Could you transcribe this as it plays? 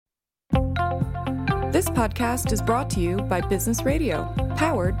This podcast is brought to you by Business Radio,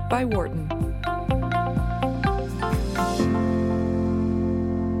 powered by Wharton.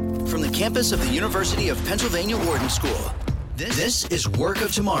 From the campus of the University of Pennsylvania Wharton School, this is Work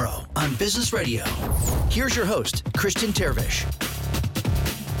of Tomorrow on Business Radio. Here's your host, Christian Tervish.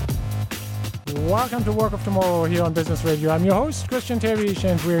 Welcome to Work of Tomorrow here on Business Radio. I'm your host, Christian Tervish,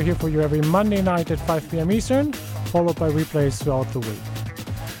 and we're here for you every Monday night at 5 p.m. Eastern, followed by replays throughout the week.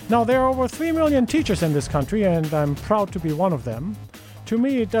 Now, there are over 3 million teachers in this country, and I'm proud to be one of them. To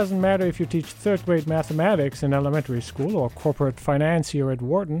me, it doesn't matter if you teach third-grade mathematics in elementary school or corporate finance here at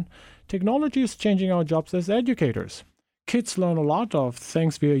Wharton. Technology is changing our jobs as educators. Kids learn a lot of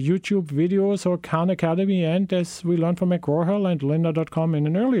things via YouTube videos or Khan Academy, and as we learned from McGraw-Hill and Lynda.com in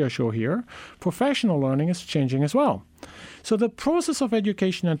an earlier show here, professional learning is changing as well. So the process of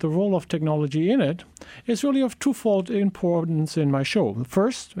education and the role of technology in it is really of twofold importance in my show.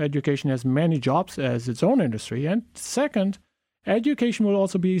 First, education has many jobs as its own industry, and second, education will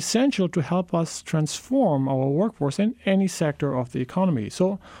also be essential to help us transform our workforce in any sector of the economy.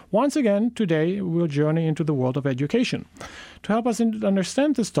 So once again, today we'll journey into the world of education. To help us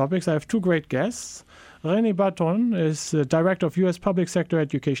understand these topics, I have two great guests. René Baton is the Director of U.S. Public Sector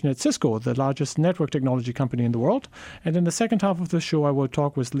Education at Cisco, the largest network technology company in the world. And in the second half of the show, I will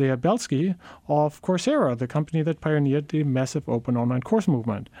talk with Leah Belsky of Coursera, the company that pioneered the massive open online course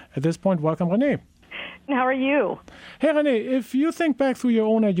movement. At this point, welcome, René. How are you? Hey, René, if you think back through your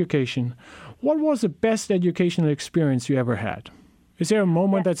own education, what was the best educational experience you ever had? Is there a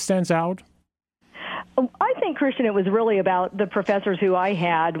moment that stands out? I think, Christian, it was really about the professors who I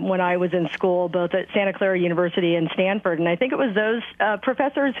had when I was in school, both at Santa Clara University and Stanford. And I think it was those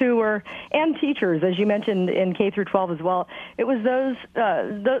professors who were, and teachers, as you mentioned, in K through 12 as well. It was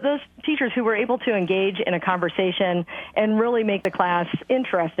those teachers who were able to engage in a conversation and really make the class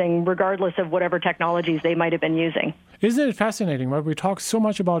interesting, regardless of whatever technologies they might have been using. Isn't it fascinating, right? We talk so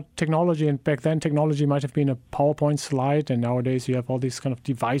much about technology, and back then technology might have been a PowerPoint slide, and nowadays you have all these kind of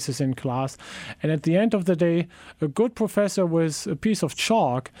devices in class. And at the end of the day, a good professor with a piece of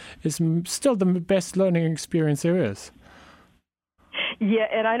chalk is still the best learning experience there is. Yeah,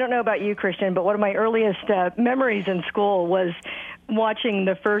 and I don't know about you, Christian, but one of my earliest memories in school was watching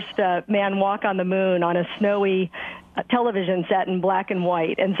the first man walk on the moon on a snowy television set in black and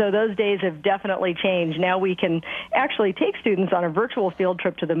white. And so those days have definitely changed. Now we can actually take students on a virtual field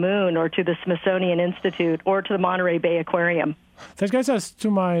trip to the moon or to the Smithsonian Institute or to the Monterey Bay Aquarium. That gets us to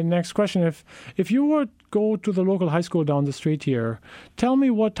my next question. If you would go to the local high school down the street here, tell me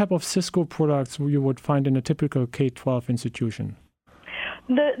what type of Cisco products you would find in a typical K-12 institution.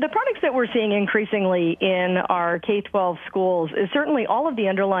 The products that we're seeing increasingly in our K-12 schools is certainly all of the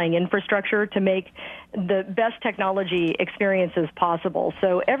underlying infrastructure to make the best technology experiences possible.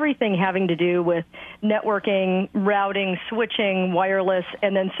 So everything having to do with networking, routing, switching, wireless,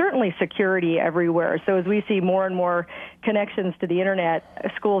 and then certainly security everywhere. So as we see more and more connections to the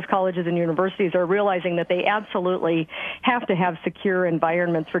internet, schools, colleges, and universities are realizing that they absolutely have to have secure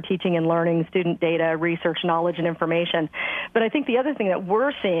environments for teaching and learning, student data, research, knowledge, and information. But I think the other thing that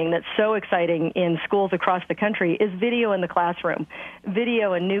we're seeing that's so exciting in schools across the country is video in the classroom.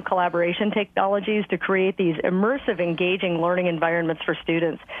 Video and new collaboration technologies to create these immersive, engaging learning environments for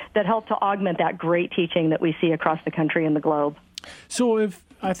students that help to augment that great teaching that we see across the country and the globe. So if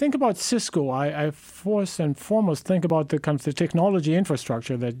I think about Cisco, I first and foremost think about the kind of the technology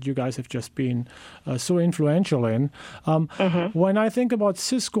infrastructure that you guys have just been so influential in. When I think about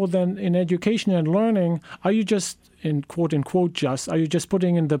Cisco, then in education and learning, are you just, in quote unquote, are you just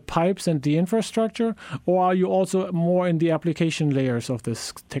putting in the pipes and the infrastructure, or are you also more in the application layers of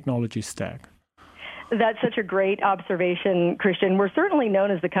this technology stack? That's such a great observation, Christian. We're certainly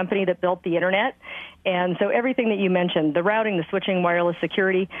known as the company that built the internet. And so everything that you mentioned, the routing, the switching, wireless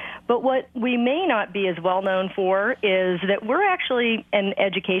security. But what we may not be as well known for is that we're actually an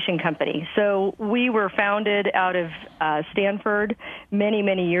education company. So we were founded out of Stanford many,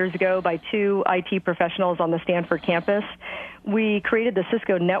 many years ago by two IT professionals on the Stanford campus. We created the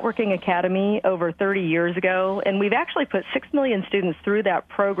Cisco Networking Academy over 30 years ago, and we've actually put 6 million students through that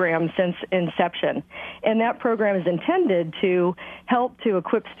program since inception. And that program is intended to help to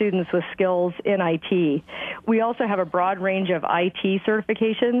equip students with skills in IT. We also have a broad range of IT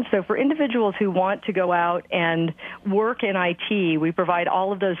certifications. So for individuals who want to go out and work in IT, we provide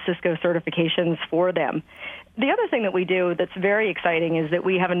all of those Cisco certifications for them. The other thing that we do that's very exciting is that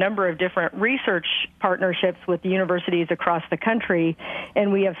we have a number of different research partnerships with universities across the country,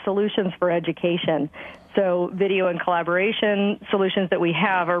 and we have solutions for education. So video and collaboration solutions that we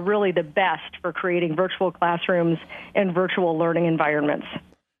have are really the best for creating virtual classrooms and virtual learning environments.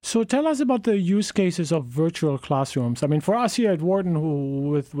 So tell us about the use cases of virtual classrooms. I mean, for us here at Wharton,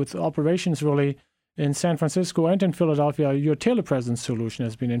 who with operations really in San Francisco and in Philadelphia, your telepresence solution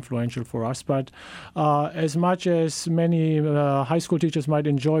has been influential for us. But as much as many high school teachers might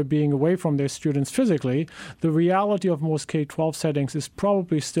enjoy being away from their students physically, the reality of most K-12 settings is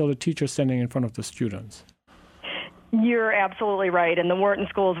probably still a teacher standing in front of the students. You're absolutely right. And the Wharton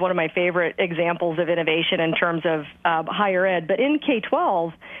School is one of my favorite examples of innovation in terms of higher ed. But in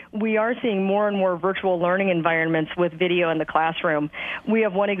K-12, we are seeing more and more virtual learning environments with video in the classroom. We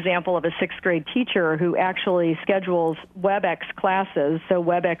have one example of a sixth grade teacher who actually schedules WebEx classes. So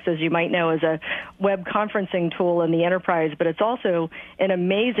WebEx, as you might know, is a web conferencing tool in the enterprise, but it's also an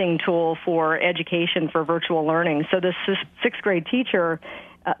amazing tool for education for virtual learning. So this sixth grade teacher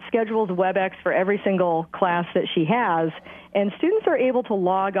schedules WebEx for every single class that she has, and students are able to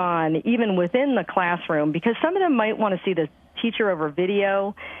log on even within the classroom because some of them might want to see the teacher over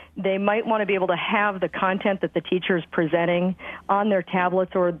video. They might want to be able to have the content that the teacher is presenting on their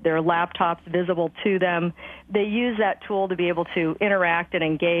tablets or their laptops visible to them. They use that tool to be able to interact and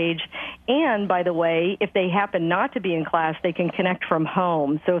engage. And, by the way, if they happen not to be in class, they can connect from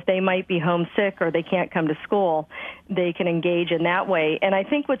home. So if they might be homesick or they can't come to school, they can engage in that way. And I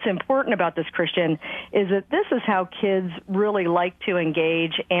think what's important about this, Christian, is that this is how kids really like to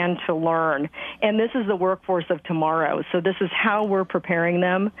engage and to learn. And this is the workforce of tomorrow. So this is how we're preparing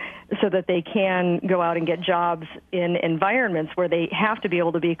them so that they can go out and get jobs in environments where they have to be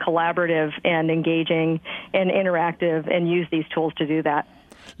able to be collaborative and engaging and interactive and use these tools to do that.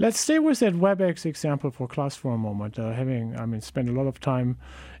 Let's stay with that WebEx example for class for a moment. Spent a lot of time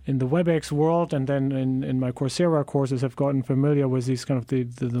in the WebEx world, and then in my Coursera courses, I've gotten familiar with these kind of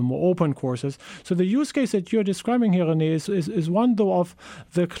the more open courses. So the use case that you're describing here, Renee, is one, though, of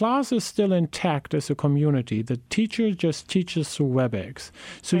the class is still intact as a community. The teacher just teaches through WebEx.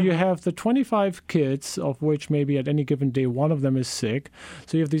 So you have the 25 kids, of which maybe at any given day one of them is sick.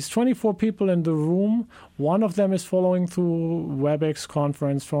 So you have these 24 people in the room. One of them is following through WebEx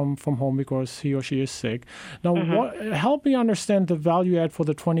conference from home because he or she is sick. Now, help me understand the value add for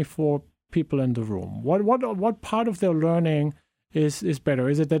the 24 people in the room. What part of their learning is better?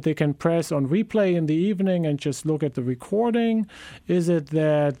 Is it that they can press on replay in the evening and just look at the recording? Is it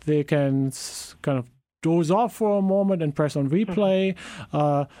that they can kind of doze off for a moment and press on replay?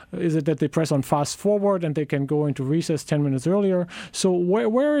 Is it that they press on fast forward and they can go into recess 10 minutes earlier? So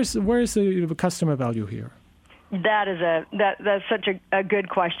where is the customer value here? That's such a good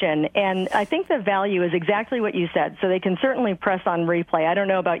question. And I think the value is exactly what you said. So they can certainly press on replay. I don't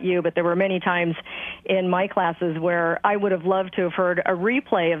know about you, but there were many times in my classes where I would have loved to have heard a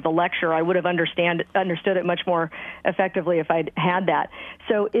replay of the lecture. I would have understood it much more effectively if I'd had that.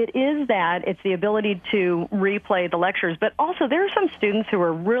 So it is that. It's the ability to replay the lectures. But also there are some students who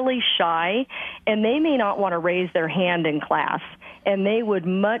are really shy, and they may not want to raise their hand in class. And they would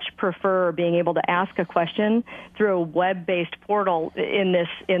much prefer being able to ask a question through a web-based portal in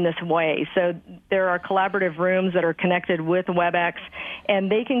this way. So there are collaborative rooms that are connected with WebEx,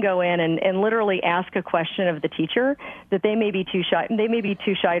 and they can go in and literally ask a question of the teacher that they may be too shy. They may be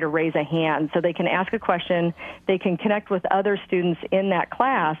too shy to raise a hand. So they can ask a question. They can connect with other students in that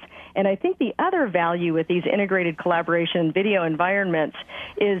class. And I think the other value with these integrated collaboration video environments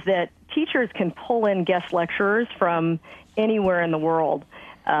is that teachers can pull in guest lecturers from anywhere in the world.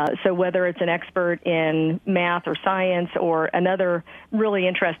 So whether it's an expert in math or science or another really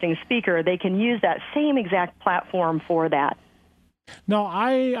interesting speaker, they can use that same exact platform for that. Now,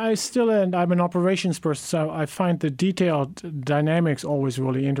 I'm an operations person, so I find the detailed dynamics always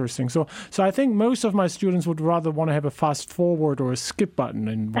really interesting. So I think most of my students would rather want to have a fast forward or a skip button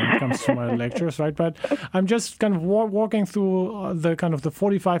when it comes to my lectures, right? But I'm just kind of walking through the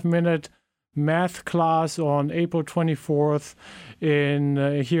 45-minute math class on April 24th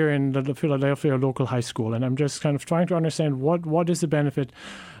here in the Philadelphia local high school, and I'm just kind of trying to understand what is the benefit.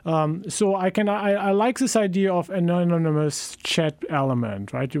 So I like this idea of an anonymous chat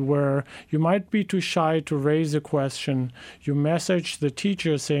element, right? Where you might be too shy to raise a question. You message the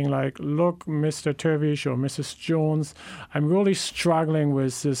teacher saying like, look, Mr. Tervish or Mrs. Jones, I'm really struggling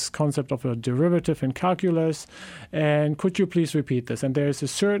with this concept of a derivative in calculus, and could you please repeat this? And there's a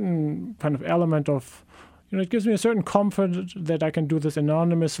certain kind of element of, it gives me a certain comfort that I can do this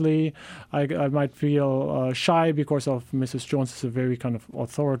anonymously. I might feel shy because of Mrs. Jones is a very kind of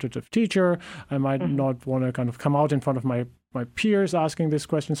authoritative teacher. I might not want to kind of come out in front of my peers asking this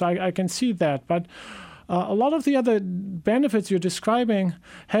question. So I can see that. But A lot of the other benefits you're describing,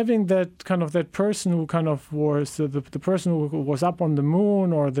 having that kind of that person who kind of was the person who was up on the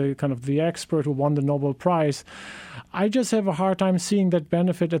moon, or the kind of the expert who won the Nobel Prize, I just have a hard time seeing that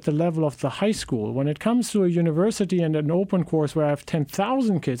benefit at the level of the high school. When it comes to a university and an open course where I have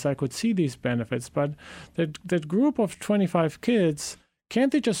 10,000 kids, I could see these benefits. But that group of 25 kids,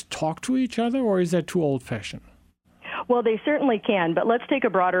 can't they just talk to each other, or is that too old-fashioned? Well, they certainly can, but let's take a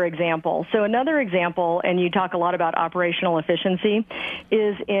broader example. So another example, and you talk a lot about operational efficiency,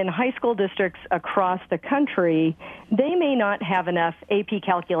 is in high school districts across the country, they may not have enough AP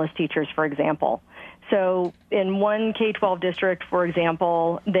Calculus teachers, for example. So in one K-12 district, for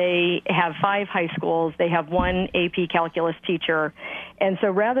example, they have 5 high schools. They have one AP Calculus teacher. And so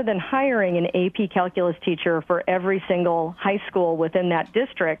rather than hiring an AP Calculus teacher for every single high school within that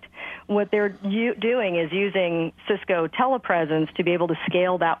district, what they're doing is using Cisco telepresence to be able to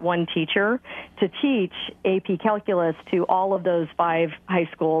scale that one teacher to teach AP Calculus to all of those 5 high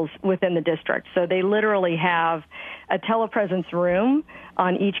schools within the district. So they literally have a telepresence room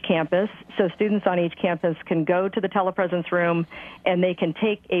on each campus. So students on each campus can go to the telepresence room and they can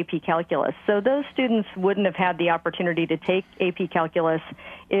take AP Calculus. So those students wouldn't have had the opportunity to take AP Calculus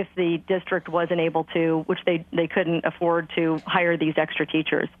if the district wasn't able to, which they couldn't afford to hire these extra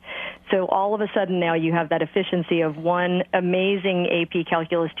teachers. So all of a sudden now you have that efficiency of one amazing AP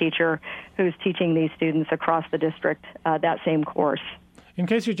Calculus teacher who's teaching these students across the district that same course. In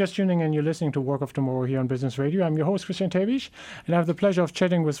case you're just tuning in, you're listening to Work of Tomorrow here on Business Radio. I'm your host, Christian Terwiesch, and I have the pleasure of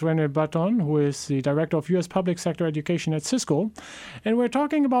chatting with René Batton, who is the Director of U.S. Public Sector Education at Cisco. And we're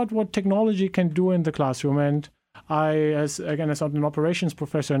talking about what technology can do in the classroom. And I, as an operations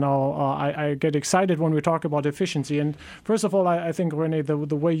professor now, I get excited when we talk about efficiency. And first of all, I think, René,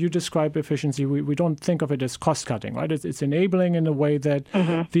 the way you describe efficiency, we don't think of it as cost-cutting, right? It's enabling in a way that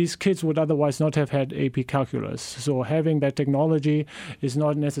these kids would otherwise not have had AP Calculus. So having that technology is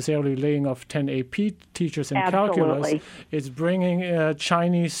not necessarily laying off 10 AP teachers in calculus. It's bringing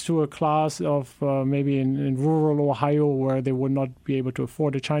Chinese to a class of maybe in rural Ohio where they would not be able to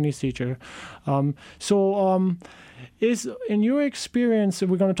afford a Chinese teacher. Is, in your experience,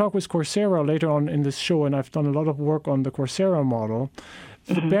 we're going to talk with Coursera later on in this show, and I've done a lot of work on the Coursera model,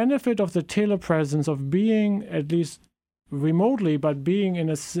 the benefit of the telepresence, of being at least remotely, but being in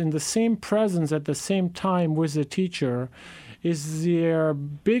the same presence at the same time with the teacher, is there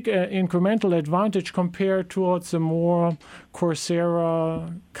big incremental advantage compared towards a more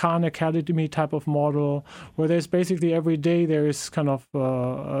Coursera, Khan Academy type of model, where there's basically every day there is kind of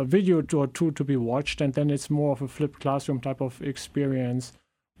a video or two to be watched, and then it's more of a flipped classroom type of experience,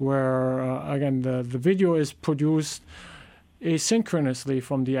 where, again, the video is produced asynchronously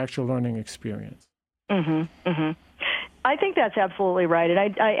from the actual learning experience? I think that's absolutely right, and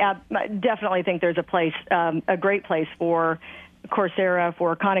I definitely think there's a great place for Coursera,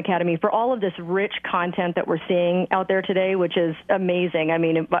 for Khan Academy, for all of this rich content that we're seeing out there today, which is amazing. I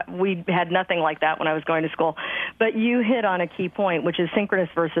mean, we had nothing like that when I was going to school. But you hit on a key point, which is synchronous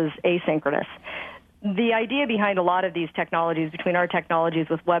versus asynchronous. The idea behind a lot of these technologies, between our technologies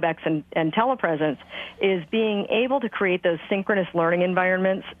with WebEx and telepresence, is being able to create those synchronous learning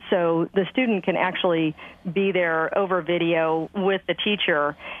environments so the student can actually be there over video with the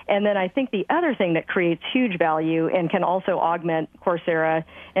teacher. And then I think the other thing that creates huge value and can also augment Coursera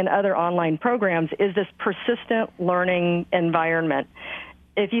and other online programs is this persistent learning environment.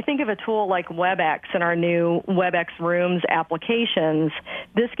 If you think of a tool like WebEx and our new WebEx Rooms applications,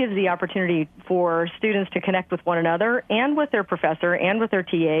 this gives the opportunity for students to connect with one another and with their professor and with their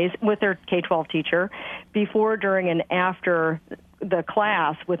TAs, with their K-12 teacher, before, during, and after the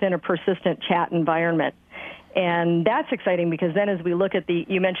class within a persistent chat environment. And that's exciting because then as we look at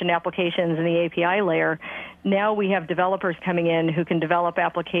you mentioned applications in the API layer, now we have developers coming in who can develop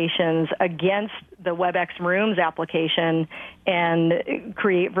applications against the WebEx Rooms application and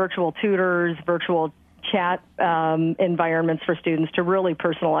create virtual tutors, virtual chat environments for students to really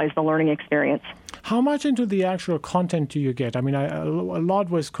personalize the learning experience. How much into the actual content do you get? I mean, a lot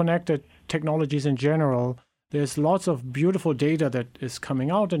was connected technologies in general. There's lots of beautiful data that is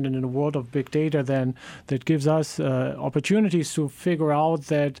coming out, and in the world of big data, then that gives us opportunities to figure out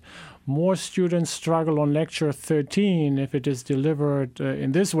that more students struggle on lecture 13 if it is delivered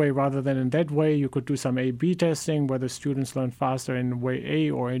in this way rather than in that way. You could do some A/B testing, whether students learn faster in way A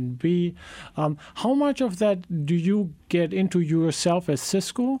or in B. How much of that do you get into yourself as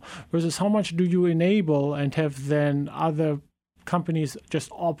Cisco versus how much do you enable and have then other companies just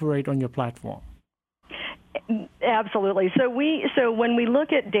operate on your platform? Absolutely. So when we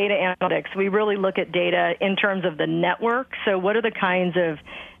look at data analytics, we really look at data in terms of the network. So what are the kinds of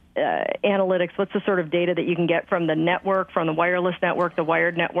analytics? What's the sort of data that you can get from the network, from the wireless network, the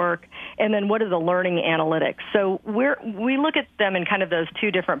wired network? And then what are the learning analytics? So we look at them in kind of those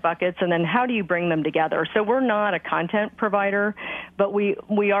two different buckets, and then how do you bring them together? So we're not a content provider, but we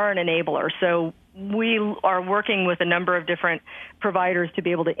are an enabler. So we are working with a number of different providers to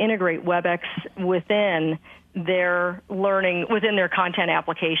be able to integrate WebEx within their learning, within their content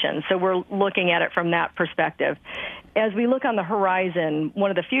applications. So we're looking at it from that perspective. As we look on the horizon, one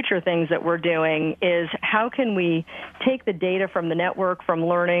of the future things that we're doing is how can we take the data from the network, from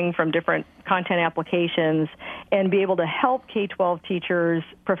learning, from different content applications, and be able to help K-12 teachers,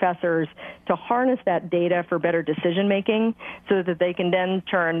 professors, to harness that data for better decision making so that they can then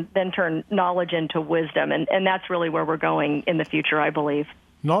turn knowledge into wisdom. And that's really where we're going in the future, I believe.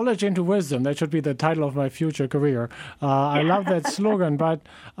 Knowledge into wisdom. That should be the title of my future career. I love that slogan, but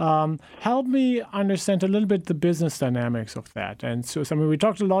help me understand a little bit the business dynamics of that. And so I mean, we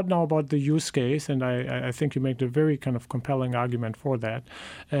talked a lot now about the use case, and I think you made a very kind of compelling argument for that.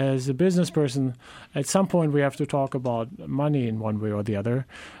 As a business person, at some point we have to talk about money in one way or the other.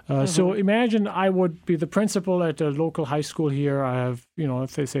 So imagine I would be the principal at a local high school here. I have,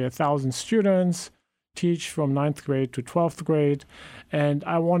 let's say 1,000 students, teach from 9th grade to 12th grade, and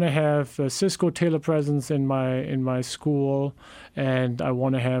I want to have a Cisco telepresence in my school, and I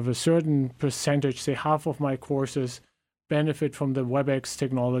want to have a certain percentage, say half of my courses, benefit from the WebEx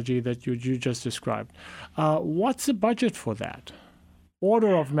technology that you just described. What's the budget for that?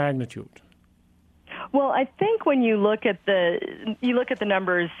 Order of magnitude. Well, I think when you look at the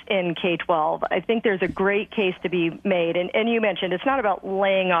numbers in K-12, I think there's a great case to be made. And you mentioned it's not about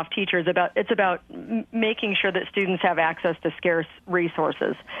laying off teachers. It's about making sure that students have access to scarce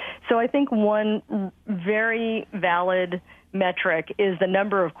resources. So I think one very valid metric is the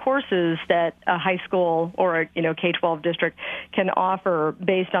number of courses that a high school or a K-12 district can offer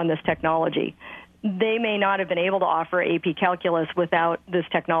based on this technology. They may not have been able to offer AP Calculus without this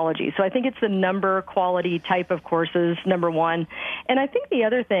technology. So I think it's the number, quality, type of courses, number one. And I think the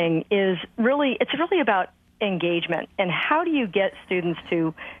other thing is it's really about engagement. And how do you get students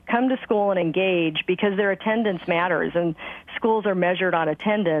to come to school and engage, because their attendance matters, and schools are measured on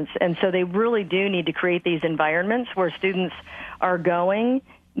attendance. And so they really do need to create these environments where students are going,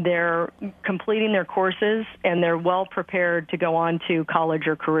 they're completing their courses, and they're well prepared to go on to college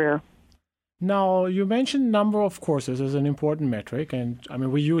or career. Now, you mentioned number of courses as an important metric, and I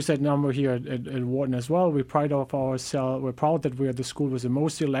mean, we use that number here at Wharton as well. We're proud that we are the school with the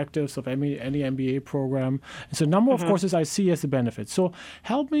most electives of any MBA program. And so number of courses I see as a benefit. So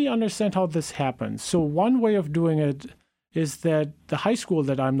help me understand how this happens. So one way of doing it is that the high school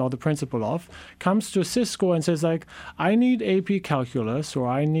that I'm now the principal of comes to Cisco and says, like, I need AP Calculus, or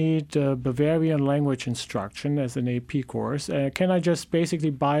I need Bavarian language instruction as an AP course. Can I just basically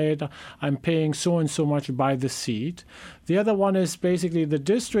buy it? I'm paying so and so much by the seat. The other one is basically the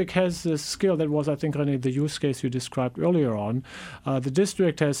district has this skill that was, I think, René, the use case you described earlier on. The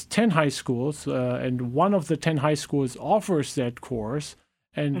district has 10 high schools, and one of the 10 high schools offers that course.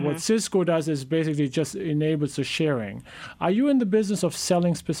 And what Cisco does is basically just enables the sharing. Are you in the business of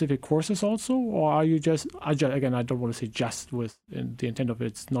selling specific courses also, or are you again, I don't want to say just with the intent of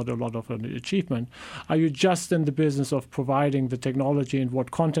it's not a lot of an achievement. Are you just in the business of providing the technology, and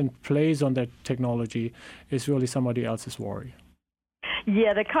what content plays on that technology is really somebody else's worry?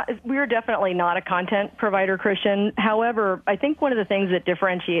 Yeah, we're definitely not a content provider, Christian. However, I think one of the things that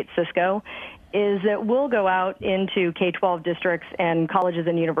differentiates Cisco is that we'll go out into K-12 districts and colleges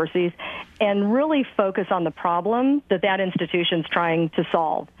and universities and really focus on the problem that institution's trying to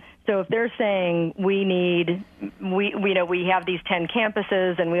solve. So if they're saying we have these 10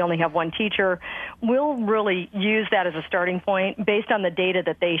 campuses and we only have one teacher, we'll really use that as a starting point based on the data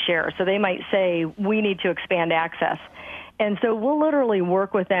that they share. So they might say we need to expand access. And so we'll literally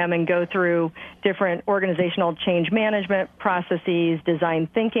work with them and go through different organizational change management processes, design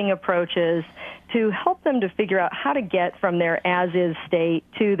thinking approaches to help them to figure out how to get from their as-is state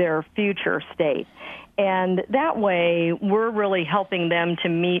to their future state. And that way, we're really helping them to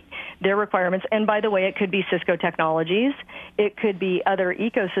meet their requirements. And by the way, it could be Cisco Technologies. It could be other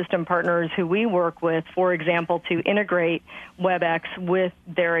ecosystem partners who we work with, for example, to integrate WebEx with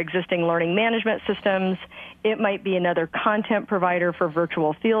their existing learning management systems. It might be another content provider for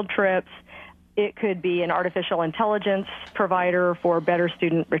virtual field trips. It could be an artificial intelligence provider for better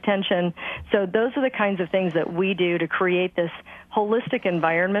student retention. So those are the kinds of things that we do to create this holistic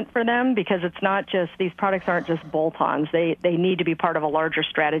environment for them, because it's not just, these products aren't just bolt-ons. They need to be part of a larger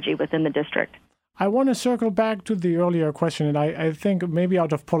strategy within the district. I want to circle back to the earlier question, and I think maybe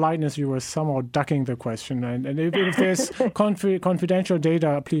out of politeness you were somehow ducking the question. And if there's confidential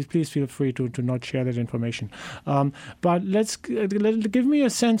data, please feel free to not share that information. But give me a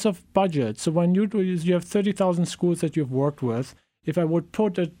sense of budget. So when you have 30,000 schools that you've worked with, if I would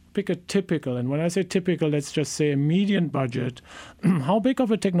pick a typical, and when I say typical, let's just say a median budget, how big of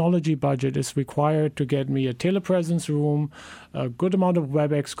a technology budget is required to get me a telepresence room, a good amount of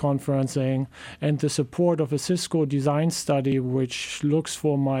WebEx conferencing, and the support of a Cisco design study which looks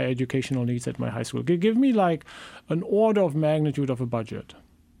for my educational needs at my high school? Give me like an order of magnitude of a budget.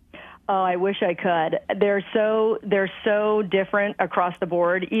 Oh, I wish I could. They're so different across the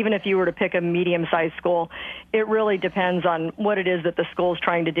board. Even if you were to pick a medium-sized school, it really depends on what it is that the school is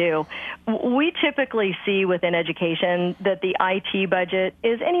trying to do. We typically see within education that the IT budget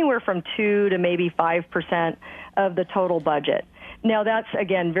is anywhere from 2 to maybe 5% of the total budget. Now, that's,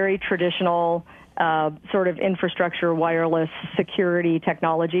 again, very traditional sort of infrastructure, wireless, security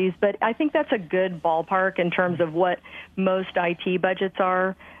technologies, but I think that's a good ballpark in terms of what most IT budgets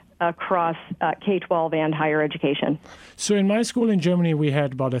are across K-12 and higher education. So in my school in Germany, we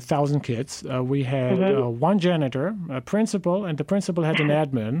had about 1,000 kids. We had one janitor, a principal, and the principal had an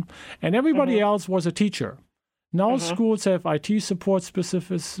admin, and everybody else was a teacher. Now schools have IT support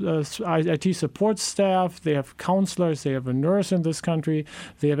IT support staff. They have counselors. They have a nurse in this country.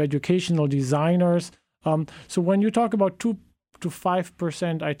 They have educational designers. So when you talk about 2 to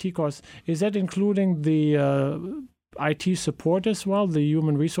 5% IT costs, is that including the IT support as well, the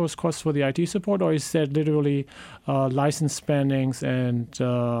human resource costs for the IT support, or is that literally license spendings and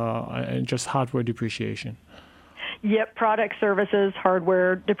just hardware depreciation? Yep, product, services,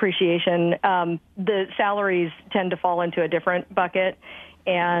 hardware, depreciation. The salaries tend to fall into a different bucket,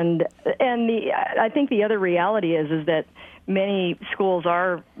 and I think the other reality is that many schools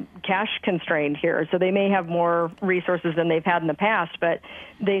are cash constrained here, so they may have more resources than they've had in the past, but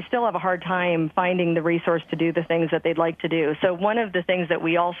they still have a hard time finding the resource to do the things that they'd like to do. So one of the things that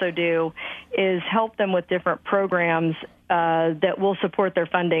we also do is help them with different programs that will support their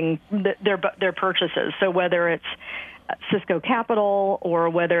funding, their purchases. So whether it's Cisco Capital or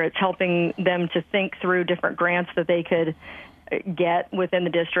whether it's helping them to think through different grants that they could get within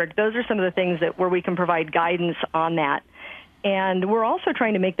the district, those are some of the things where we can provide guidance on that. And we're also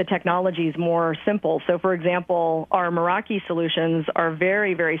trying to make the technologies more simple. So, for example, our Meraki solutions are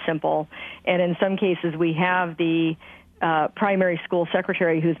very, very simple. And in some cases, we have the primary school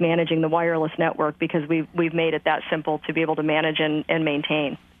secretary who's managing the wireless network because we've made it that simple to be able to manage and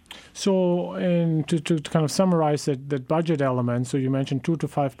maintain. So, to kind of summarize that budget element, so you mentioned 2 to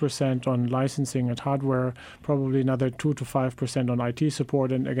 5% on licensing and hardware, probably another 2 to 5% on IT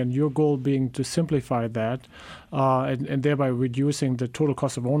support, and again, your goal being to simplify that and thereby reducing the total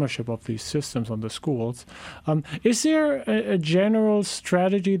cost of ownership of these systems on the schools. Is there a general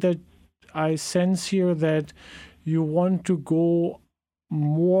strategy that I sense here that you want to go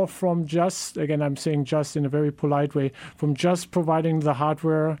more from just, again, I'm saying just in a very polite way, from just providing the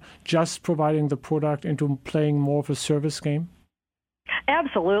hardware, just providing the product into playing more of a service game?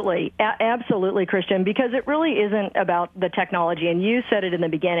 Absolutely. Absolutely, Christian, because it really isn't about the technology. And you said it in the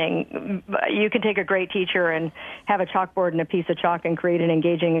beginning. You can take a great teacher and have a chalkboard and a piece of chalk and create an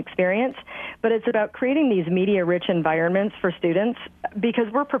engaging experience. But it's about creating these media-rich environments for students because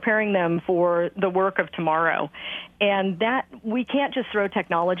we're preparing them for the work of tomorrow. And that we can't just throw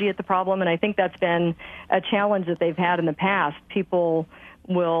technology at the problem. And I think that's been a challenge that they've had in the past.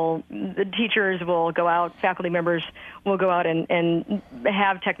 The teachers will go out, faculty members will go out and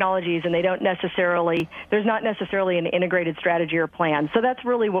have technologies, and there's not necessarily an integrated strategy or plan. So that's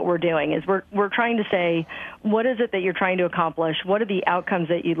really what we're doing, is we're trying to say, what is it that you're trying to accomplish? What are the outcomes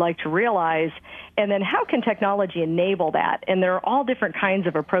that you'd like to realize? And then how can technology enable that? And there are all different kinds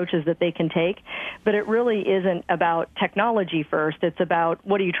of approaches that they can take, but it really isn't about technology first. It's about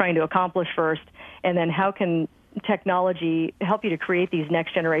what are you trying to accomplish first, and then how can technology help you to create these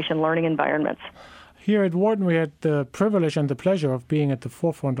next-generation learning environments. Here at Wharton, we had the privilege and the pleasure of being at the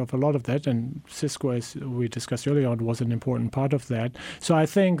forefront of a lot of that, and Cisco, as we discussed earlier on, was an important part of that. So I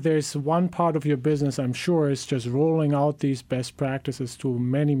think there's one part of your business, I'm sure, is just rolling out these best practices to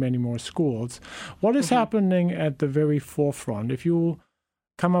many, many more schools. What is happening at the very forefront? If you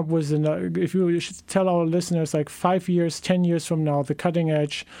come up with, if you should tell our listeners, like 5 years, 10 years from now, the cutting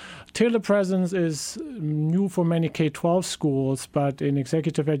edge telepresence is new for many K-12 schools, but in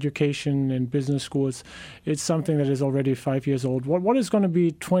executive education and business schools, it's something that is already 5 years old. What is going to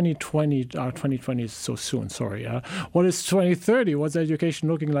be 2020? 2020 is so soon, sorry. What is 2030? What's education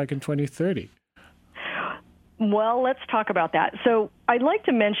looking like in 2030? Well, let's talk about that. So I'd like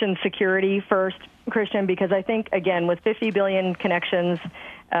to mention security first, Christian, because I think, again, with 50 billion connections,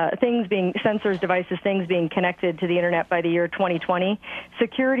 sensors, devices, things being connected to the internet by the year 2020,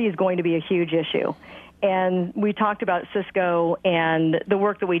 security is going to be a huge issue. And we talked about Cisco and the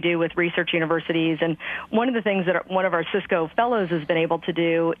work that we do with research universities. And one of the things that one of our Cisco fellows has been able to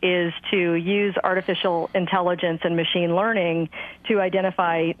do is to use artificial intelligence and machine learning to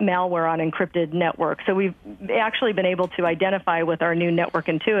identify malware on encrypted networks. So we've actually been able to identify with our new Network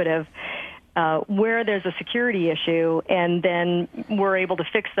Intuitive where there's a security issue, and then we're able to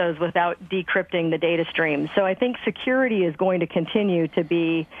fix those without decrypting the data stream. So I think security is going to continue to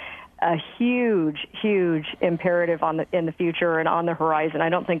be a huge, huge imperative in the future and on the horizon. I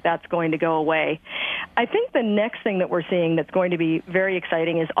don't think that's going to go away. I think the next thing that we're seeing that's going to be very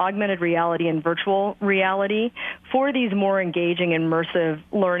exciting is augmented reality and virtual reality for these more engaging, immersive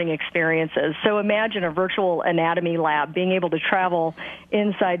learning experiences. So imagine a virtual anatomy lab, being able to travel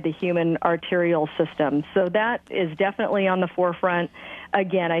inside the human arterial system. So that is definitely on the forefront.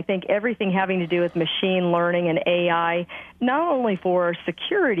 Again, I think everything having to do with machine learning and AI, not only for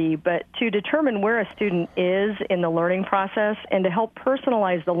security, but to determine where a student is in the learning process and to help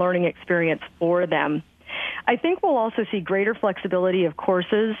personalize the learning experience for them. I think we'll also see greater flexibility of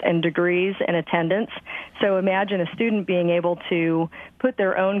courses and degrees and attendance. So imagine a student being able to put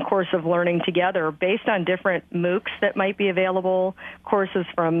their own course of learning together based on different MOOCs that might be available, courses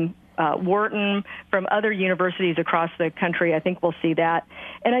from Wharton, from other universities across the country. I think we'll see that.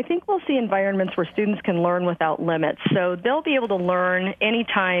 And I think we'll see environments where students can learn without limits. So they'll be able to learn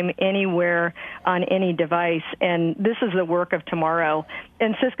anytime, anywhere, on any device. And this is the work of tomorrow.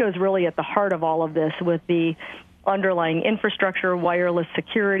 And Cisco is really at the heart of all of this with the underlying infrastructure, wireless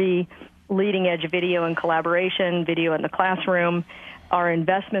security, leading-edge video and collaboration, video in the classroom, our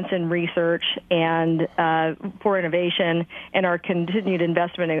investments in research and for innovation, and our continued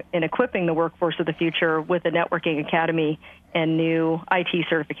investment in equipping the workforce of the future with the Networking Academy and new IT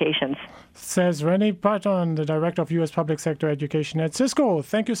certifications. Says Renee Patton, the Director of U.S. Public Sector Education at Cisco.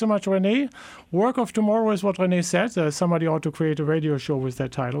 Thank you so much, Renee. Work of tomorrow is what Renee said. Somebody ought to create a radio show with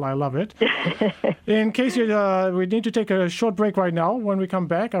that title. I love it. In case we need to take a short break right now. When we come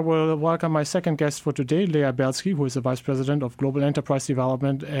back, I will welcome my second guest for today, Leah Belsky, who is the Vice President of Global Enterprise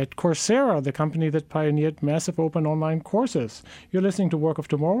Development at Coursera, the company that pioneered massive open online courses. You're listening to Work of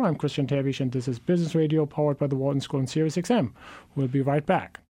Tomorrow. I'm Christian Terwiesch, and this is Business Radio powered by the Wharton School and Sirius XM. We'll be right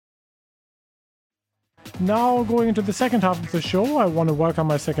back. Now, going into the second half of the show, I want to welcome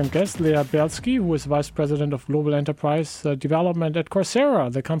my second guest, Leah Belsky, who is Vice President of Global Enterprise Development at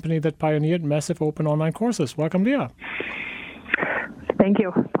Coursera, the company that pioneered massive open online courses. Welcome, Leah. Thank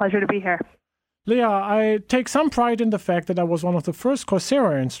you. Pleasure to be here. Leah, I take some pride in the fact that I was one of the first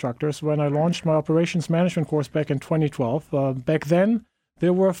Coursera instructors when I launched my operations management course back in 2012. Back then,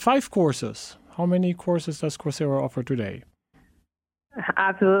 there were 5 courses. How many courses does Coursera offer today?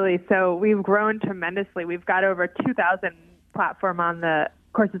 Absolutely. So we've grown tremendously. We've got over 2,000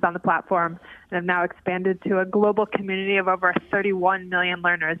 courses on the platform, and have now expanded to a global community of over 31 million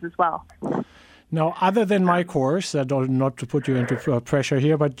learners as well. Now, other than my course, not to put you into pressure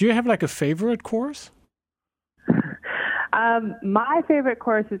here, but do you have like a favorite course? My favorite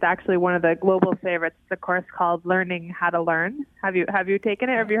course is actually one of the global favorites, the course called Learning How to Learn. Have you taken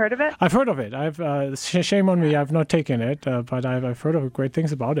it? Have you heard of it? I've heard of it. Shame on me, I've not taken it, but I've heard of great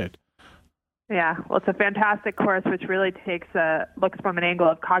things about it. Yeah, well, it's a fantastic course which really looks from an angle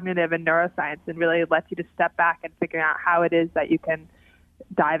of cognitive and neuroscience and really lets you to step back and figure out how it is that you can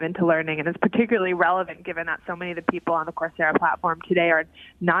dive into learning. And it's particularly relevant given that so many of the people on the Coursera platform today are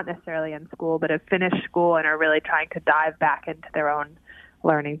not necessarily in school, but have finished school and are really trying to dive back into their own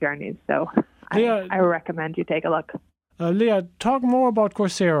learning journeys. So I recommend you take a look. Leah, talk more about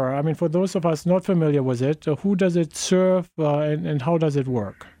Coursera. I mean, for those of us not familiar with it, who does it serve and how does it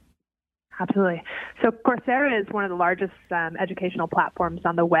work? Absolutely. So Coursera is one of the largest educational platforms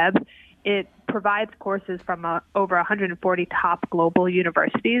on the web. It provides courses from over 140 top global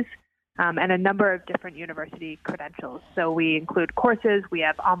universities and a number of different university credentials. So we include courses, we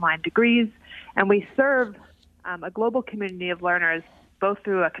have online degrees, and we serve a global community of learners both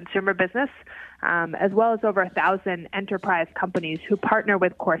through a consumer business as well as over 1,000 enterprise companies who partner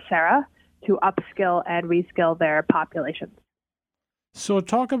with Coursera to upskill and reskill their populations. So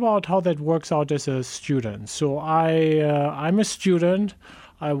talk about how that works out as a student. So I'm a student.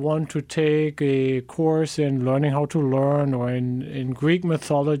 I want to take a course in learning how to learn or in Greek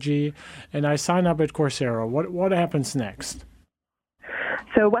mythology, and I sign up at Coursera. What happens next?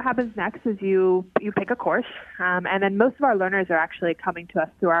 So what happens next is you pick a course, and then most of our learners are actually coming to us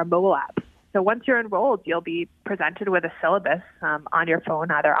through our mobile app. So once you're enrolled, you'll be presented with a syllabus on your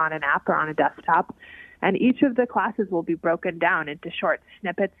phone, either on an app or on a desktop. And each of the classes will be broken down into short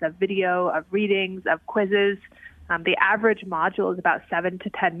snippets of video, of readings, of quizzes. The average module is about 7 to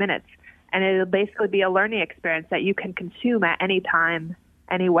 10 minutes. And it'll basically be a learning experience that you can consume at any time,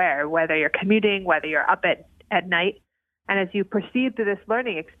 anywhere, whether you're commuting, whether you're up at night. And as you proceed through this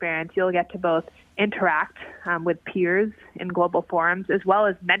learning experience, you'll get to both interact with peers in global forums, as well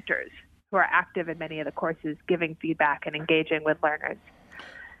as mentors who are active in many of the courses, giving feedback and engaging with learners.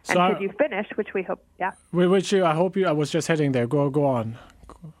 And So should you finish, which we hope, yeah. Which I hope I was just heading there. Go on.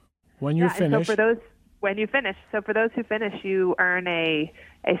 When you finish. So for those who finish, you earn a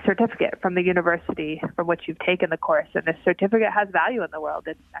certificate from the university from which you've taken the course. And this certificate has value in the world.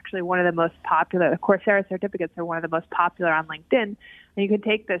 It's actually one of the most popular. The Coursera certificates are one of the most popular on LinkedIn. And you can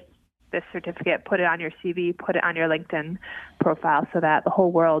take this certificate, put it on your CV, put it on your LinkedIn profile so that the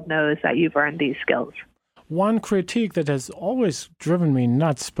whole world knows that you've earned these skills. One critique that has always driven me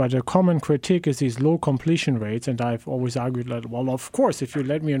nuts, but a common critique is these low completion rates. And I've always argued that, well, of course, if you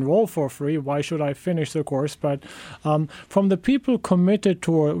let me enroll for free, why should I finish the course? But from the people committed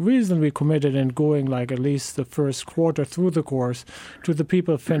to, or reasonably committed and going like at least the first quarter through the course, to the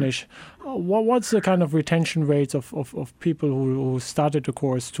people finish, what's the kind of retention rates of people who started the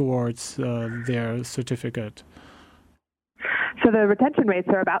course towards their certificate? So the retention rates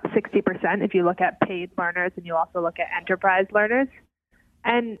are about 60% if you look at paid learners and you also look at enterprise learners.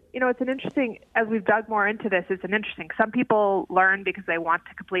 And, it's an interesting, as we've dug more into this, some people learn because they want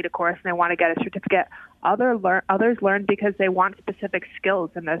to complete a course and they want to get a certificate. Others learn because they want specific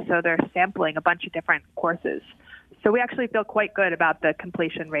skills, and so they're sampling a bunch of different courses. So we actually feel quite good about the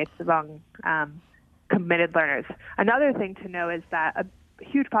completion rates among committed learners. Another thing to know is that a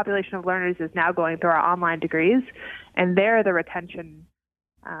huge population of learners is now going through our online degrees, and there the retention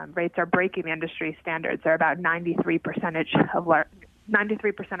rates are breaking the industry standards. They're about 93% of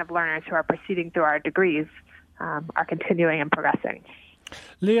learners who are proceeding through our degrees are continuing and progressing.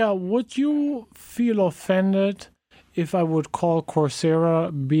 Leah, would you feel offended if I would call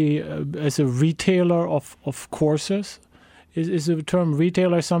Coursera as a retailer of courses? Is the term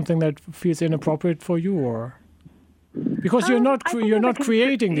retailer something that feels inappropriate for you, or? Because you're not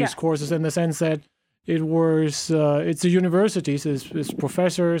creating these courses in the sense that it's the universities, it's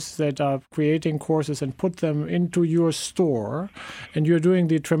professors that are creating courses and put them into your store, and you're doing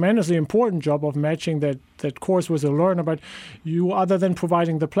the tremendously important job of matching that course with a learner. But you, other than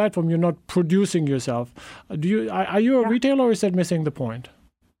providing the platform, you're not producing yourself. Are you a retailer, or is that missing the point?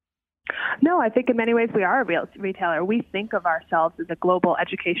 No, I think in many ways we are a retailer. We think of ourselves as a global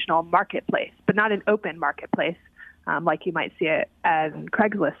educational marketplace, but not an open marketplace. Like you might see it at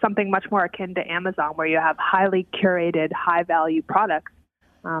Craigslist, something much more akin to Amazon, where you have highly curated, high-value products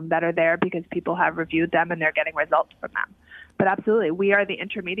that are there because people have reviewed them and they're getting results from them. But absolutely, we are the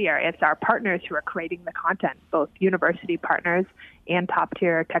intermediary. It's our partners who are creating the content, both university partners and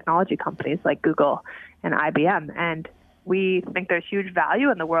top-tier technology companies like Google and IBM. And we think there's huge value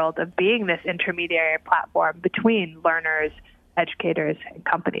in the world of being this intermediary platform between learners, educators, and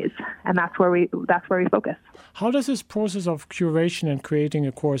companies, and that's where we focus. How does this process of curation and creating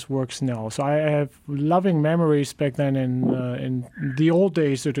a course works now? So I have loving memories back then in the old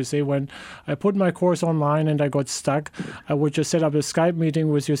days, so to say, when I put my course online and I got stuck. I would just set up a Skype meeting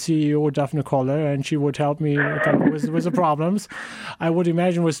with your CEO, Daphne Koller, and she would help me with the problems. I would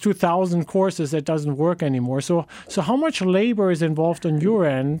imagine with 2,000 courses that doesn't work anymore. So how much labor is involved on your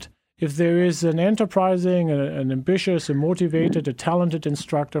end if there is an enterprising, an ambitious, a motivated, a talented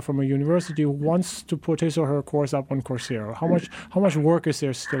instructor from a university who wants to put his or her course up on Coursera? How much work is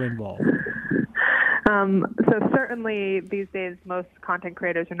there still involved? So certainly these days, most content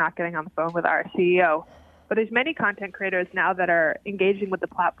creators are not getting on the phone with our CEO. But there's many content creators now that are engaging with the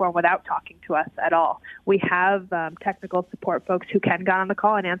platform without talking to us at all. We have technical support folks who can get on the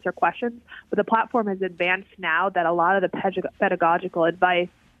call and answer questions, but the platform has advanced now that a lot of the pedagogical advice,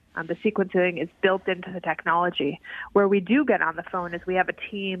 the sequencing is built into the technology. Where we do get on the phone is we have a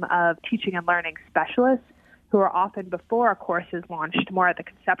team of teaching and learning specialists who are often, before a course is launched, more at the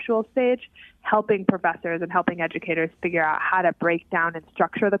conceptual stage, helping professors and helping educators figure out how to break down and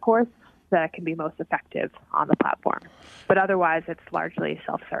structure the course so that it can be most effective on the platform. But otherwise, it's largely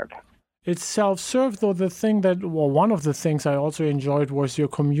self-serve. It's self-serve, though. One of the things I also enjoyed was your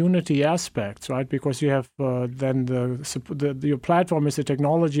community aspects, right? Because you have your platform is a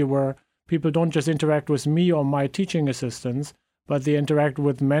technology where people don't just interact with me or my teaching assistants, but they interact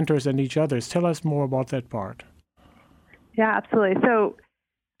with mentors and each other. Tell us more about that part. Yeah, absolutely. So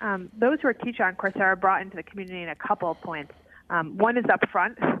those who are teaching on Coursera are brought into the community in a couple of points. One is up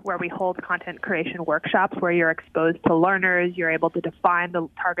front, where we hold content creation workshops where you're exposed to learners, you're able to define the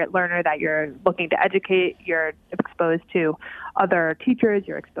target learner that you're looking to educate, you're exposed to other teachers,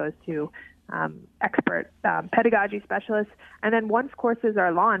 you're exposed to expert pedagogy specialists. And then once courses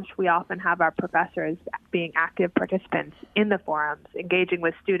are launched, we often have our professors being active participants in the forums, engaging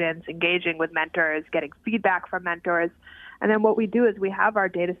with students, engaging with mentors, getting feedback from mentors. And then what we do is we have our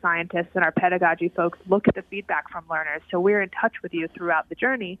data scientists and our pedagogy folks look at the feedback from learners. So we're in touch with you throughout the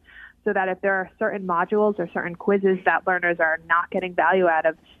journey so that if there are certain modules or certain quizzes that learners are not getting value out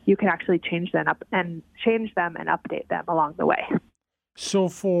of, you can actually change them and update them along the way. So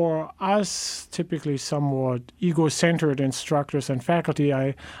for us, typically somewhat ego-centered instructors and faculty,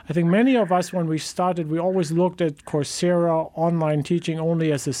 I think many of us, when we started, we always looked at Coursera online teaching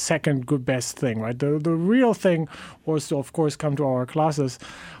only as the second good best thing, right? The real thing was to, of course, come to our classes.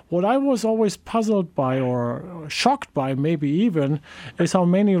 What I was always puzzled by or shocked by, maybe even, is how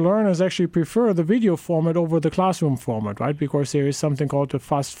many learners actually prefer the video format over the classroom format, right? Because there is something called the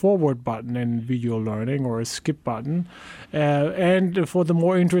fast forward button in video learning or a skip button. And for the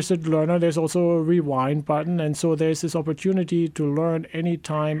more interested learner, there's also a rewind button. And so there's this opportunity to learn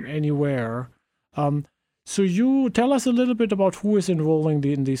anytime, anywhere. So you tell us a little bit about who is enrolling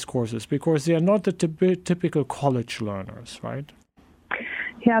in these courses, because they are not the typical college learners, right?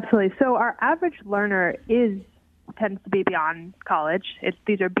 Yeah, absolutely. So our average learner tends to be beyond college.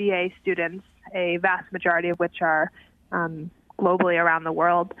 These are BA students, a vast majority of which are globally around the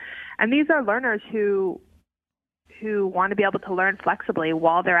world. And these are learners who want to be able to learn flexibly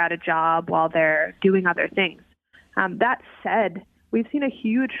while they're at a job, while they're doing other things. That said, we've seen a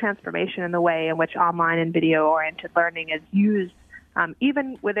huge transformation in the way in which online and video-oriented learning is used,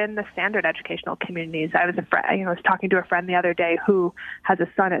 even within the standard educational communities. I was talking to a friend the other day who has a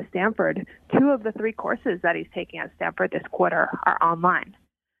son at Stanford. 2 of the 3 courses that he's taking at Stanford this quarter are online.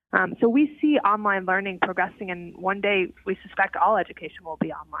 So we see online learning progressing, and one day we suspect all education will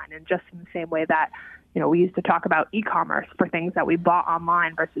be online. And just in the same way that, we used to talk about e-commerce for things that we bought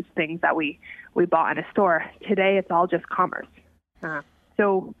online versus things that we bought in a store. Today, it's all just commerce.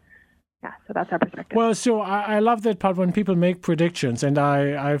 So that's our perspective. Well, so I love that part when people make predictions, and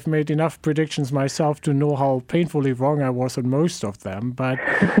I've made enough predictions myself to know how painfully wrong I was on most of them. But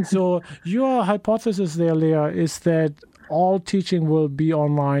so your hypothesis there, Leah, is that all teaching will be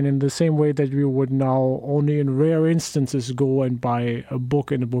online in the same way that we would now only in rare instances go and buy a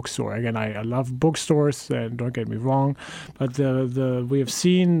book in a bookstore. Again, I love bookstores, and don't get me wrong, but we have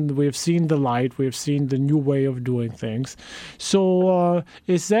seen the light, we have seen the new way of doing things. So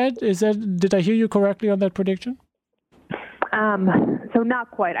is that did I hear you correctly on that prediction? So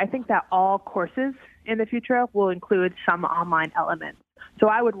not quite. I think that all courses in the future will include some online elements. So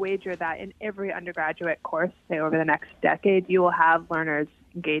I would wager that in every undergraduate course, say over the next decade, you will have learners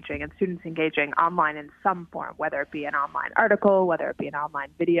engaging and students engaging online in some form, whether it be an online article, whether it be an online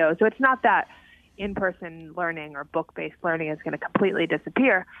video. So it's not that in-person learning or book-based learning is going to completely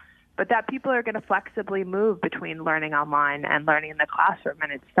disappear, but that people are going to flexibly move between learning online and learning in the classroom.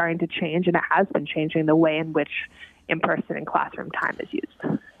 And it's starting to change, and it has been changing the way in which in-person and classroom time is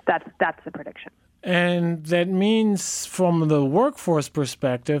used. That's the prediction. And that means from the workforce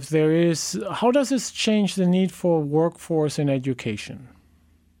perspective, how does this change the need for workforce in education?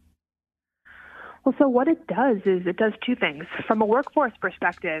 Well, so what it does is it does 2 things. From a workforce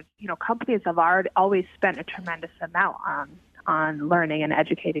perspective, companies have always spent a tremendous amount on learning and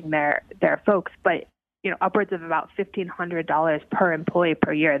educating their folks, but upwards of about $1,500 per employee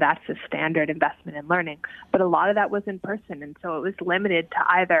per year. That's a standard investment in learning. But a lot of that was in person, and so it was limited to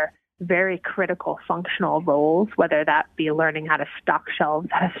either very critical functional roles, whether that be learning how to stock shelves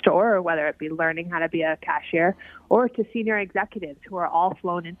at a store or whether it be learning how to be a cashier, or to senior executives who are all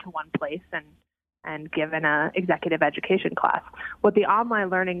flown into one place and given an executive education class. What the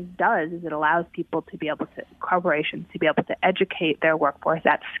online learning does is it allows corporations to be able to educate their workforce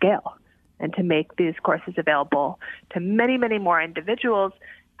at scale and to make these courses available to many, many more individuals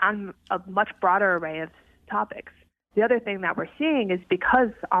on a much broader array of topics. The other thing that we're seeing is because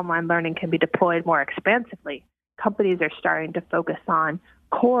online learning can be deployed more expansively, companies are starting to focus on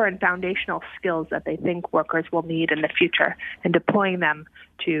core and foundational skills that they think workers will need in the future and deploying them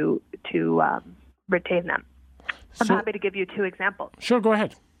to retain them. I'm happy to give you 2 examples. Sure, go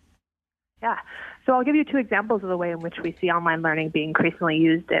ahead. Yeah. So I'll give you 2 examples of the way in which we see online learning being increasingly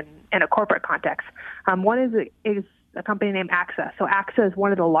used in a corporate context. One is a company named AXA. So AXA is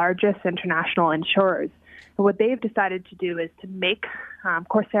one of the largest international insurers. And what they've decided to do is to make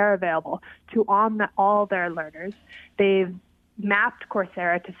Coursera available to all their learners. They've mapped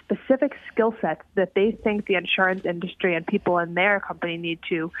Coursera to specific skill sets that they think the insurance industry and people in their company need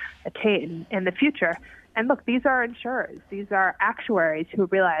to attain in the future. And look, these are insurers. These are actuaries who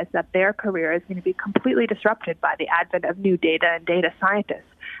realize that their career is going to be completely disrupted by the advent of new data and data scientists.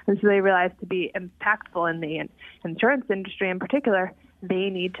 And so they realize to be impactful in the insurance industry in particular, they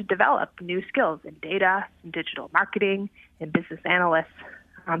need to develop new skills in data, in digital marketing, in business analysts.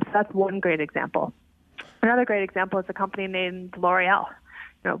 So that's one great example. Another great example is a company named L'Oreal.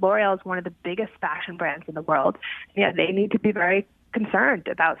 L'Oreal is one of the biggest fashion brands in the world, and yet they need to be very concerned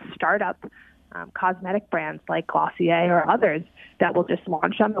about startup cosmetic brands like Glossier or others that will just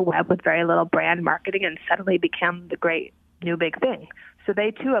launch on the web with very little brand marketing and suddenly become the great new big thing. So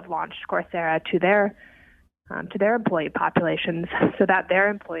they too have launched Coursera to their employee populations so that their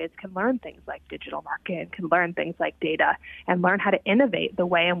employees can learn things like digital marketing, can learn things like data, and learn how to innovate the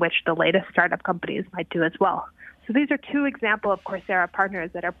way in which the latest startup companies might do as well. So these are two examples of Coursera partners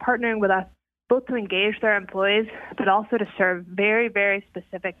that are partnering with us both to engage their employees, but also to serve very, very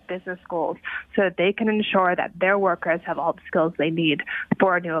specific business goals so that they can ensure that their workers have all the skills they need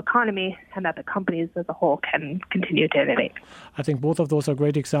for a new economy and that the companies as a whole can continue to innovate. I think both of those are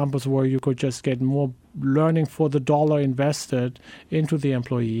great examples where you could just get more learning for the dollar invested into the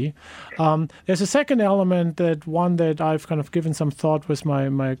employee. There's a second element, that I've kind of given some thought with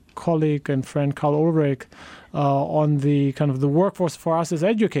my colleague and friend Karl Ulrich on the kind of the workforce for us as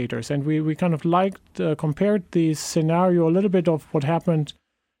educators. And we kind of compared the scenario a little bit of what happened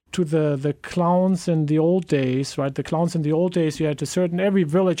to the clowns in the old days, right? The clowns in the old days, you had every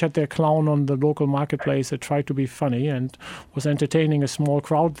village had their clown on the local marketplace that tried to be funny and was entertaining a small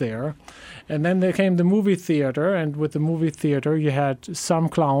crowd there. And then there came the movie theater, and with the movie theater, you had some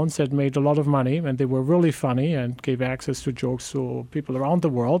clowns that made a lot of money, and they were really funny and gave access to jokes to people around the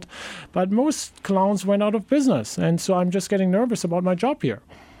world. But most clowns went out of business, and so I'm just getting nervous about my job here.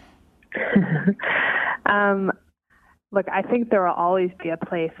 Look, I think there will always be a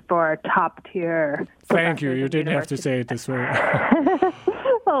place for top-tier. Thank you. You didn't have to say it this way.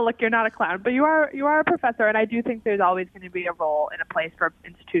 Well, look, you're not a clown, but you are a professor, and I do think there's always going to be a role and a place for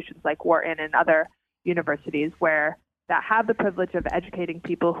institutions like Wharton and other universities that have the privilege of educating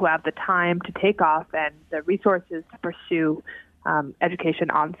people who have the time to take off and the resources to pursue education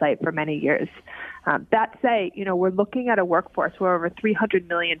on site for many years. That say, we're looking at a workforce where over 300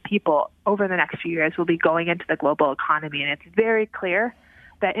 million people over the next few years will be going into the global economy. And it's very clear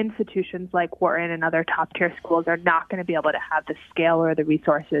that institutions like Wharton and other top-tier schools are not going to be able to have the scale or the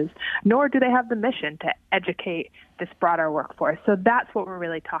resources, nor do they have the mission to educate this broader workforce. So that's what we're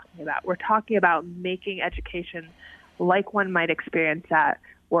really talking about. We're talking about making education like one might experience at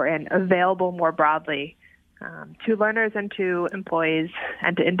Wharton available more broadly to learners and to employees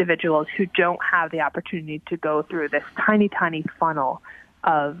and to individuals who don't have the opportunity to go through this tiny, tiny funnel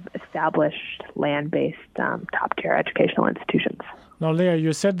of established land-based top-tier educational institutions. Now, Leah,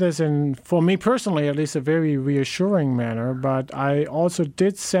 you said this in, for me personally, at least a very reassuring manner, but I also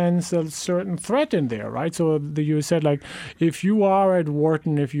did sense a certain threat in there, right? So you said, like, if you are at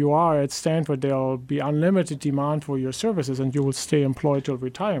Wharton, if you are at Stanford, there'll be unlimited demand for your services and you will stay employed till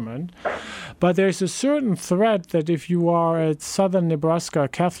retirement. But there's a certain threat that if you are at Southern Nebraska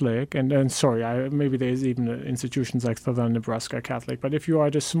Catholic, maybe there's even institutions like Southern Nebraska Catholic, but if you are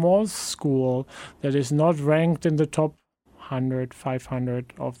at a small school that is not ranked in the top 100,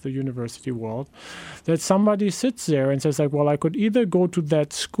 500 of the university world, that somebody sits there and says, like, well, I could either go to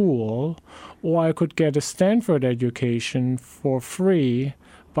that school or I could get a Stanford education for free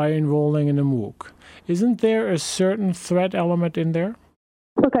by enrolling in a MOOC. Isn't there a certain threat element in there?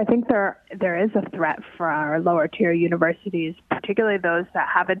 Look, I think there is a threat for our lower tier universities, particularly those that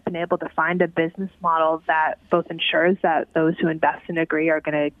haven't been able to find a business model that both ensures that those who invest in a degree are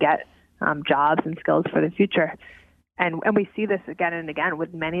going to get jobs and skills for the future. And we see this again and again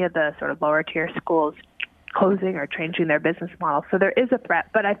with many of the sort of lower tier schools closing or changing their business model. So there is a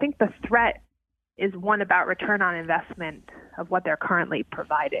threat, but I think the threat is one about return on investment of what they're currently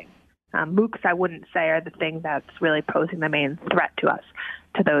providing. MOOCs, I wouldn't say, are the thing that's really posing the main threat to us,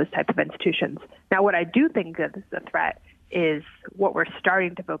 to those types of institutions. Now, what I do think is a threat is what we're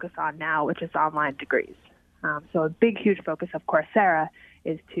starting to focus on now, which is online degrees. So a big, huge focus of Coursera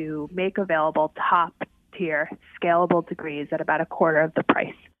is to make available top-tier, scalable degrees at about a quarter of the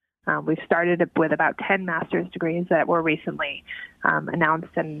price. We've started with about 10 master's degrees that were recently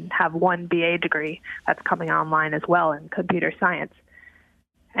announced and have one BA degree that's coming online as well in computer science.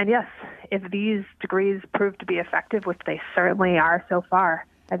 And yes, if these degrees prove to be effective, which they certainly are so far,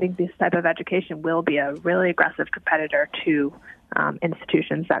 I think this type of education will be a really aggressive competitor to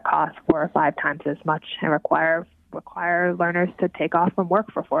institutions that cost 4 or 5 times as much and require require learners to take off from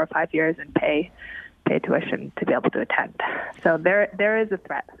work for 4 or 5 years and pay tuition to be able to attend. So there is a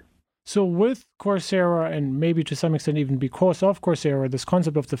threat. So with Coursera, and maybe to some extent even because of Coursera, this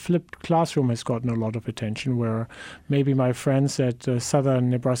concept of the flipped classroom has gotten a lot of attention, where maybe my friends at Southern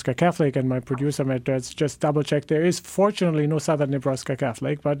Nebraska Catholic and my producer, Matt, let's just double check. There is fortunately no Southern Nebraska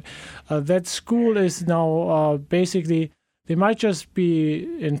Catholic, but that school is now basically, they might just be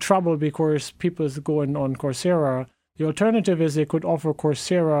in trouble because people go on Coursera. The alternative is they could offer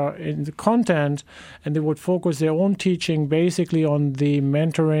Coursera in the content, and they would focus their own teaching basically on the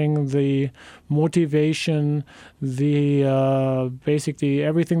mentoring, the motivation, the basically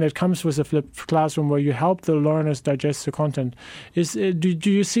everything that comes with a flipped classroom, where you help the learners digest the content.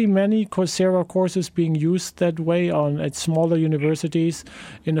 Do you see many Coursera courses being used that way at smaller universities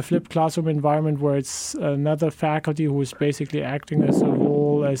in a flipped classroom environment, where it's another faculty who is basically acting as a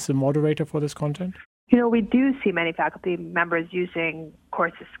role as a moderator for this content? We do see many faculty members using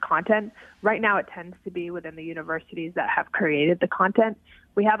courses content. Right now, it tends to be within the universities that have created the content.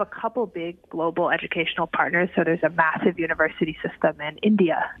 We have a couple big global educational partners. So there's a massive university system in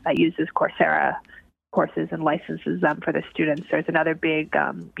India that uses Coursera courses and licenses them for the students. There's another big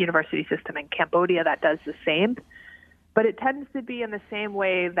university system in Cambodia that does the same. But it tends to be in the same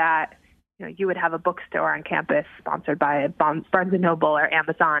way that you would have a bookstore on campus sponsored by Barnes & Noble or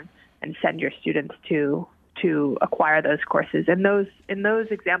Amazon, and send your students to acquire those courses. In those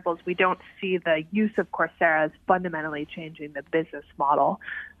examples, we don't see the use of Coursera as fundamentally changing the business model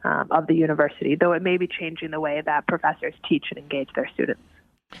of the university, though it may be changing the way that professors teach and engage their students.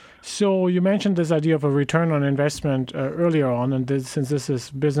 So you mentioned this idea of a return on investment earlier on, and since this is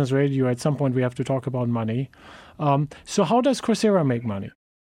business radio, at some point we have to talk about money. So how does Coursera make money?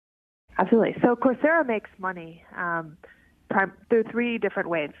 Absolutely. So Coursera makes money through 3 different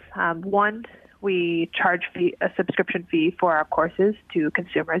ways. One, we charge a subscription fee for our courses to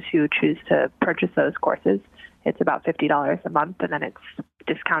consumers who choose to purchase those courses. It's about $50 a month, and then it's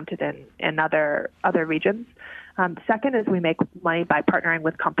discounted in other regions. Second is we make money by partnering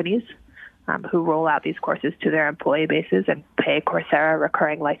with companies who roll out these courses to their employee bases and pay Coursera a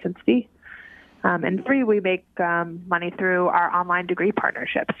recurring license fee. And 3, we make money through our online degree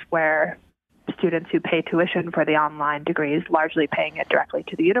partnerships, where students who pay tuition for the online degrees, largely paying it directly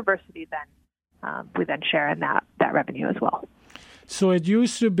to the university, we then share in that revenue as well. So it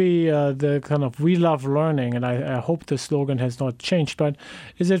used to be the kind of "we love learning," and I hope the slogan has not changed, but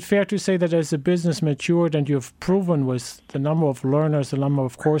is it fair to say that as the business matured and you've proven with the number of learners, the number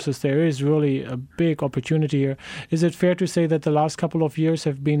of courses, there is really a big opportunity here? Is it fair to say that the last couple of years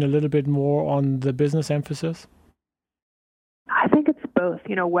have been a little bit more on the business emphasis? I think it's both.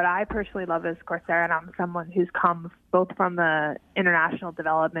 What I personally love is Coursera, and I'm someone who's come both from the international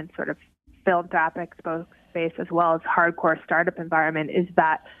development sort of philanthropic space as well as hardcore startup environment, is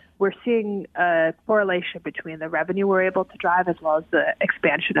that we're seeing a correlation between the revenue we're able to drive as well as the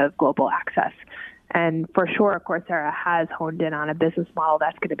expansion of global access. And for sure, Coursera has honed in on a business model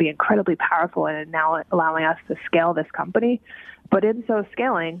that's going to be incredibly powerful and now allowing us to scale this company. But in so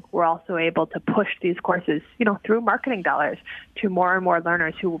scaling, we're also able to push these courses, through marketing dollars to more and more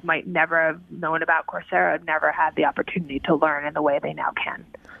learners who might never have known about Coursera, never had the opportunity to learn in the way they now can.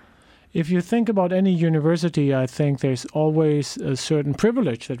 If you think about any university, I think there's always a certain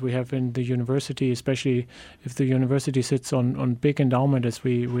privilege that we have in the university, especially if the university sits on big endowment, as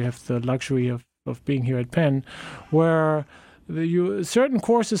we have the luxury of being here at Penn, where certain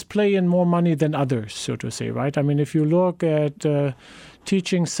courses play in more money than others, so to say, right? I mean, if you look at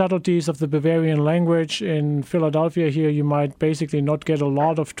teaching subtleties of the Bavarian language in Philadelphia here, you might basically not get a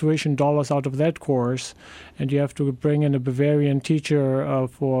lot of tuition dollars out of that course, and you have to bring in a Bavarian teacher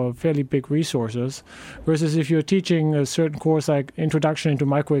for fairly big resources. Versus if you're teaching a certain course like Introduction into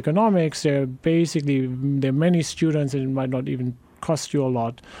Microeconomics, there are many students, and it might not even cost you a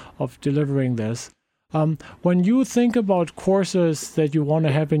lot of delivering this. When you think about courses that you want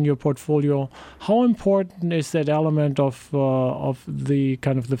to have in your portfolio, how important is that element of the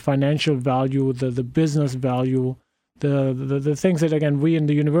kind of the financial value, the business value, the things that, again, we in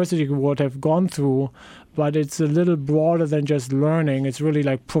the university would have gone through, but it's a little broader than just learning. It's really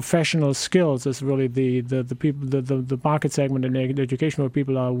like professional skills. It's really the people, the market segment in education where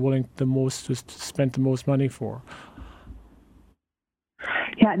people are willing the most to spend the most money for.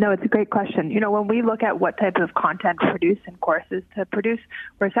 Yeah, no, it's a great question. When we look at what type of content produced in courses to produce,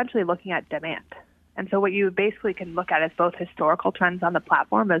 we're essentially looking at demand. And so what you basically can look at is both historical trends on the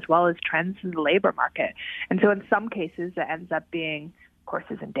platform as well as trends in the labor market. And so in some cases, it ends up being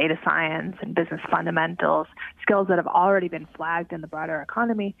courses in data science and business fundamentals, skills that have already been flagged in the broader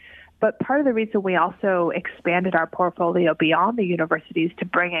economy. But part of the reason we also expanded our portfolio beyond the universities to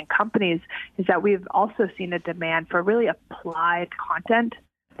bring in companies is that we've also seen a demand for really applied content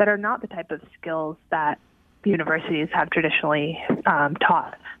that are not the type of skills that the universities have traditionally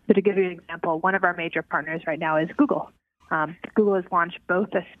taught. So to give you an example, one of our major partners right now is Google. Google has launched both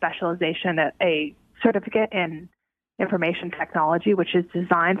a specialization, a certificate in information technology, which is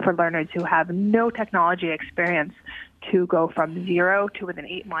designed for learners who have no technology experience to go from zero to within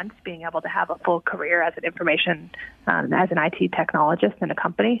 8 months being able to have a full career as an information, as an IT technologist in a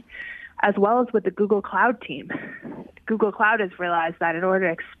company, as well as with the Google Cloud team. Google Cloud has realized that in order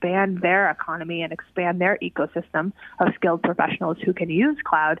to expand their economy and expand their ecosystem of skilled professionals who can use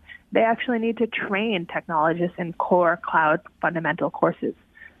cloud, they actually need to train technologists in core cloud fundamental courses.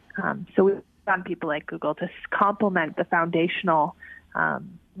 So we've done people like Google to complement the foundational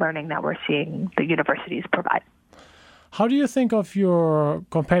learning that we're seeing the universities provide. How do you think of your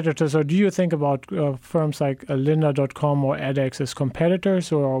competitors, or do you think about firms like lynda.com or edX as competitors,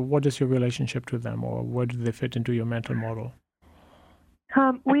 or what is your relationship to them, or where do they fit into your mental model?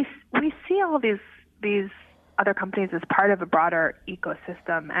 We see all these other companies as part of a broader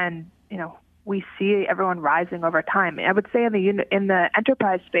ecosystem, and we see everyone rising over time. I would say in the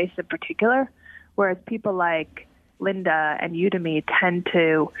enterprise space in particular, whereas people like Lynda and Udemy tend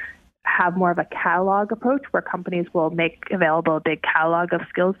to have more of a catalog approach where companies will make available a big catalog of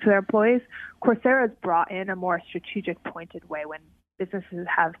skills to their employees, Coursera has brought in a more strategic, pointed way when businesses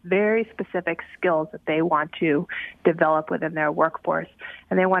have very specific skills that they want to develop within their workforce,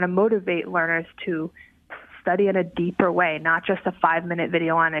 and they want to motivate learners to study in a deeper way, not just a 5-minute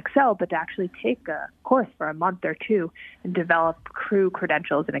video on Excel, but to actually take a course for a month or two and develop true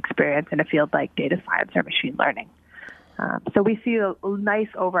credentials and experience in a field like data science or machine learning. So we see a nice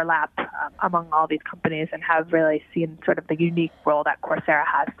overlap among all these companies and have really seen sort of the unique role that Coursera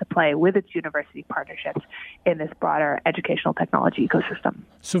has to play with its university partnerships in this broader educational technology ecosystem.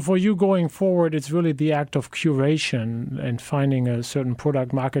 So for you going forward, it's really the act of curation and finding a certain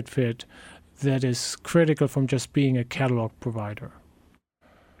product market fit that is critical from just being a catalog provider.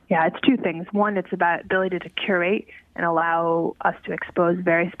 Yeah, it's two things. One, it's about ability to curate and allow us to expose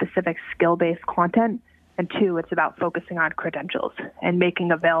very specific skill-based content. And two, it's about focusing on credentials and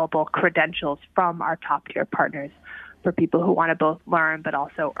making available credentials from our top-tier partners for people who want to both learn but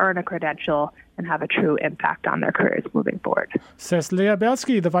also earn a credential and have a true impact on their careers moving forward. Says Leah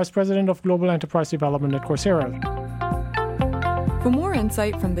Bielski, the Vice President of Global Enterprise Development at Coursera. For more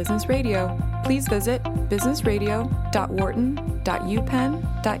insight from Business Radio, please visit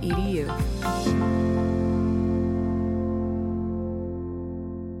businessradio.wharton.upenn.edu.